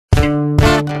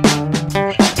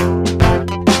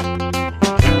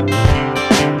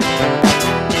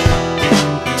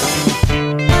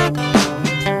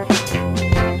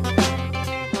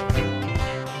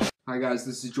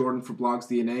This is Jordan for Blogs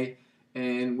DNA,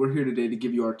 and we're here today to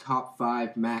give you our top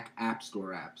 5 Mac App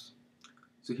Store apps.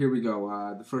 So here we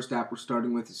go. The first app we're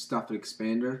starting with is Stuff It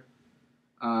Expander.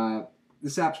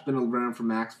 This app's been around for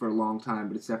Macs for a long time,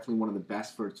 but it's definitely one of the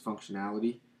best for its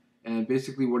functionality. And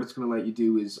basically what it's going to let you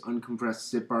do is uncompress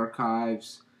zip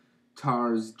archives,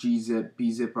 tars, gzip,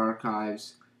 bzip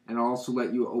archives, and also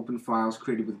let you open files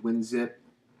created with WinZip,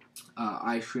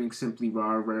 iShrink, Simply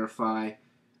Rar, Rarify,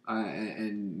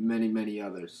 and many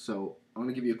others. So I'm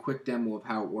going to give you a quick demo of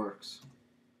how it works.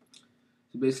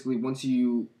 So basically, once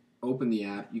you open the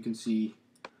app, you can see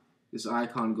this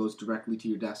icon goes directly to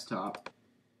your desktop.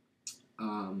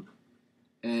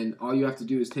 And all you have to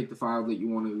do is take the file that you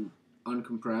want to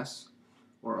uncompress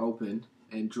or open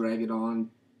and drag it on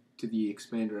to the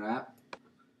Expander app.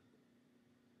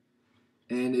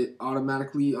 And it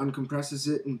automatically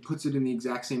uncompresses it and puts it in the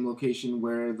exact same location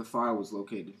where the file was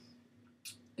located.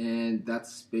 And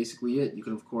that's basically it. You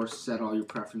can, of course, set all your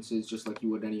preferences just like you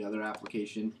would any other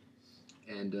application.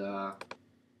 And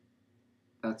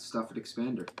that's Stuff It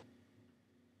Expander.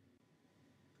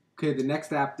 Okay, the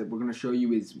next app that we're going to show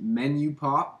you is Menu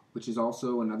Pop, which is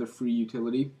also another free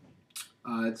utility.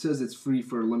 It says it's free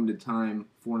for a limited time,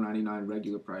 $4.99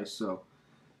 regular price, so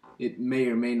it may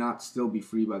or may not still be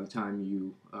free by the time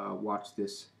you watch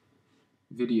this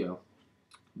video.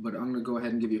 But I'm going to go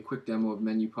ahead and give you a quick demo of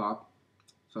Menu Pop.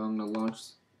 So I'm going to launch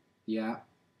the app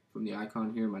from the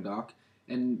icon here in my dock.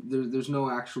 And there's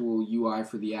no actual UI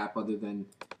for the app other than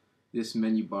this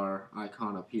menu bar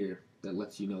icon up here that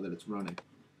lets you know that it's running.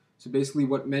 So basically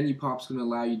what Menu Pop's going to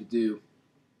allow you to do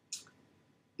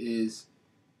is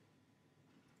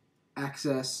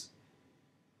access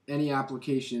any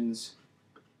application's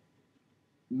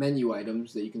menu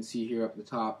items that you can see here up at the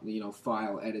top, you know,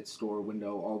 file, edit, store,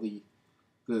 window, all the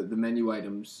menu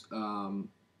items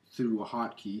through a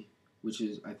hotkey, which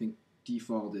is, I think,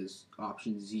 default is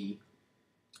Option Z.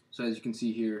 So as you can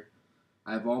see here,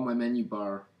 I have all my menu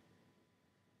bar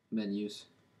menus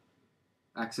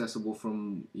accessible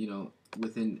from, you know,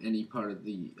 within any part of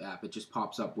the app. It just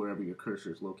pops up wherever your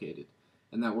cursor is located.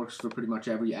 And that works for pretty much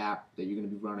every app that you're going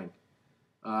to be running.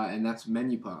 And that's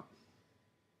Menu Pop.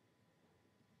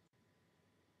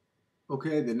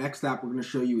 Okay, the next app we're going to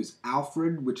show you is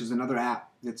Alfred, which is another app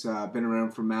that's been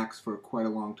around for Macs for quite a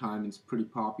long time. It's pretty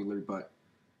popular, but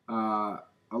a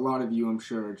lot of you, I'm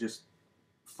sure, are just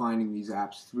finding these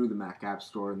apps through the Mac App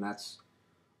Store, and that's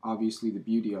obviously the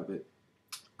beauty of it.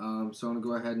 So I'm going to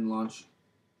go ahead and launch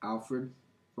Alfred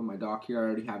from my dock here. I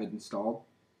already have it installed.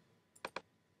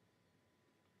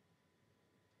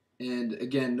 And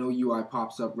again, no UI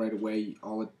pops up right away.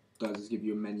 All it does is give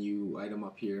you a menu item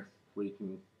up here where you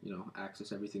can, you know,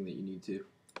 access everything that you need to.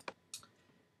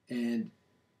 And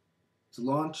to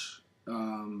launch,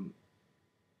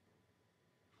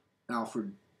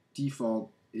 Alfred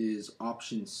default is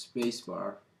Option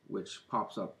Spacebar, which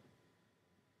pops up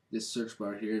this search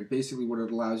bar here. And basically what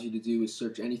it allows you to do is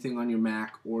search anything on your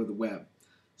Mac or the web.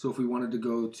 So if we wanted to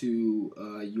go to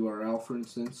a URL, for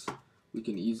instance, we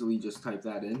can easily just type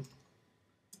that in,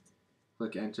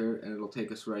 click enter, and it'll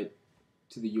take us right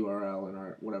to the URL in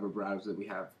our whatever browser that we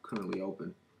have currently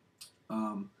open.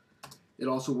 It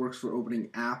also works for opening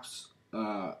apps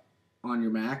on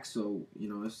your Mac. So, you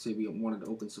know, let's say we wanted to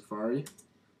open Safari,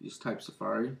 you just type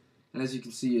Safari, and as you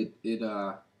can see,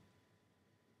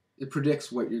 it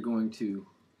predicts what you're going to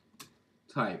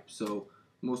type. So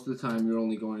most of the time, you're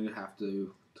only going to have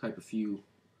to type a few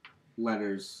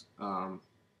letters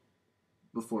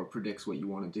before it predicts what you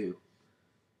want to do.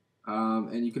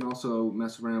 And you can also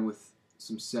mess around with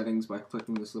some settings by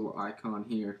clicking this little icon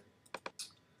here.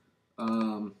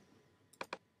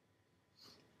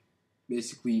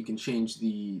 Basically, you can change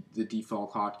the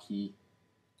default hotkey,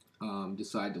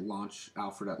 decide to launch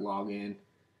Alfred at login,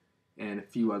 and a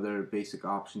few other basic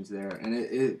options there.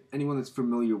 And anyone that's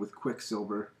familiar with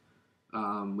Quicksilver,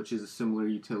 which is a similar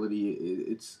utility,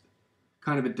 it's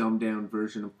kind of a dumbed-down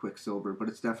version of Quicksilver, but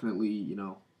it's definitely, you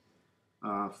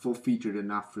know, full-featured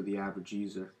enough for the average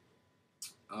user.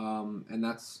 And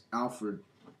that's Alfred.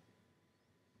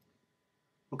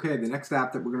 Okay, the next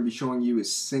app that we're going to be showing you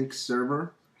is Sync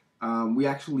Server. We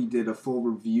actually did a full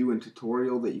review and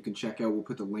tutorial that you can check out. We'll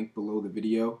put the link below the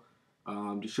video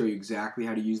to show you exactly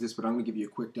how to use this, but I'm going to give you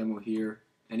a quick demo here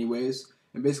anyways.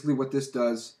 And basically what this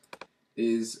does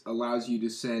is allows you to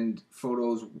send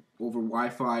photos over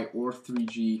Wi-Fi or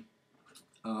 3G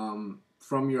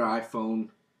from your iPhone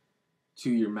to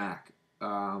your Mac.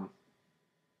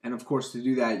 And of course, to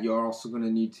do that, you're also going to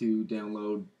need to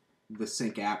download the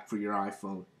Sync app for your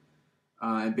iPhone.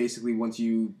 And basically, once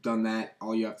you've done that,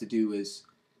 all you have to do is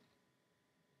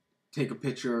take a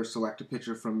picture or select a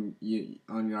picture from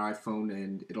on your iPhone,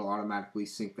 and it'll automatically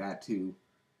sync that to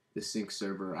the Sync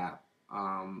Server app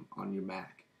on your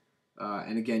Mac.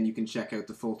 And again, you can check out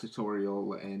the full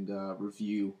tutorial and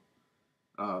review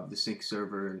of the Sync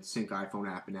Server and Sync iPhone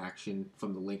app in action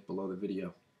from the link below the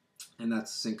video. And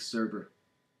that's Sync Server.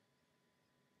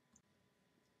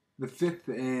 The fifth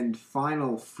and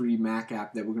final free Mac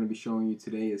app that we're going to be showing you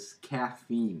today is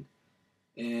Caffeine.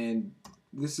 And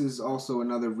this is also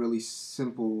another really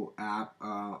simple app.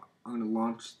 I'm going to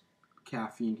launch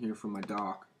Caffeine here from my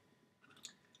dock.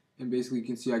 And basically you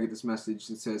can see I get this message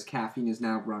that says Caffeine is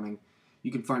now running.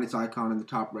 You can find its icon in the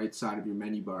top right side of your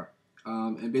menu bar.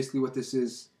 And basically what this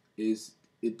is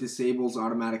it disables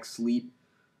automatic sleep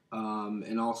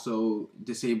and also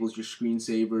disables your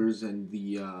screensavers and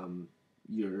the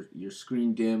your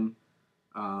screen dim,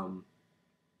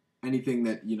 anything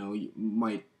that you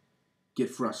might get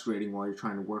frustrating while you're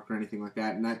trying to work or anything like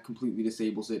that, and that completely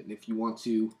disables it. And if you want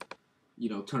to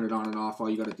turn it on and off, all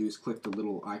you got to do is click the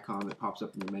little icon that pops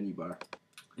up in your menu bar,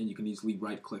 and you can easily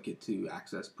right click it to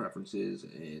access preferences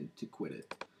and to quit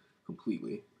it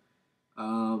completely.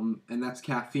 And that's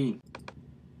Caffeine.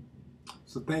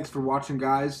 So thanks for watching,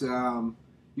 guys.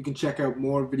 You can check out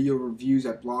more video reviews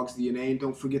at BlogsDNA, and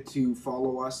don't forget to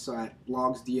follow us at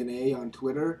BlogsDNA on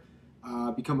Twitter.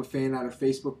 Become a fan at our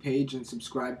Facebook page and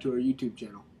subscribe to our YouTube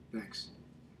channel. Thanks.